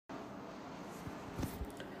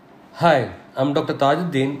Hi, I'm Dr.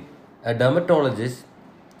 Tajuddin, a dermatologist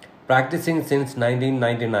practicing since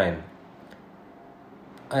 1999.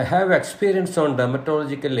 I have experience on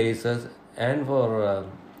dermatological lasers and for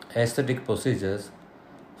aesthetic procedures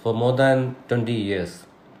for more than 20 years.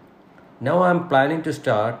 Now I'm planning to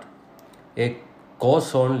start a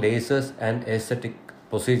course on lasers and aesthetic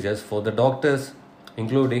procedures for the doctors,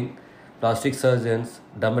 including plastic surgeons,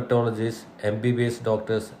 dermatologists, MBBS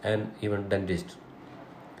doctors, and even dentists.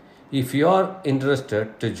 If you are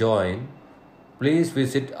interested to join, please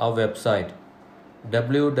visit our website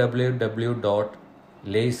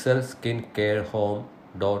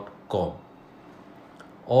www.laserskincarehome.com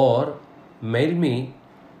or mail me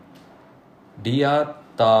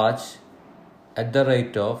drtaj at the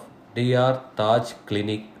rate of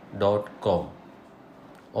drtajclinic.com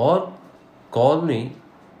or call me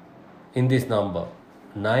in this number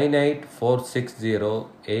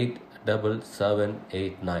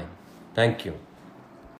 98460877789. Thank you.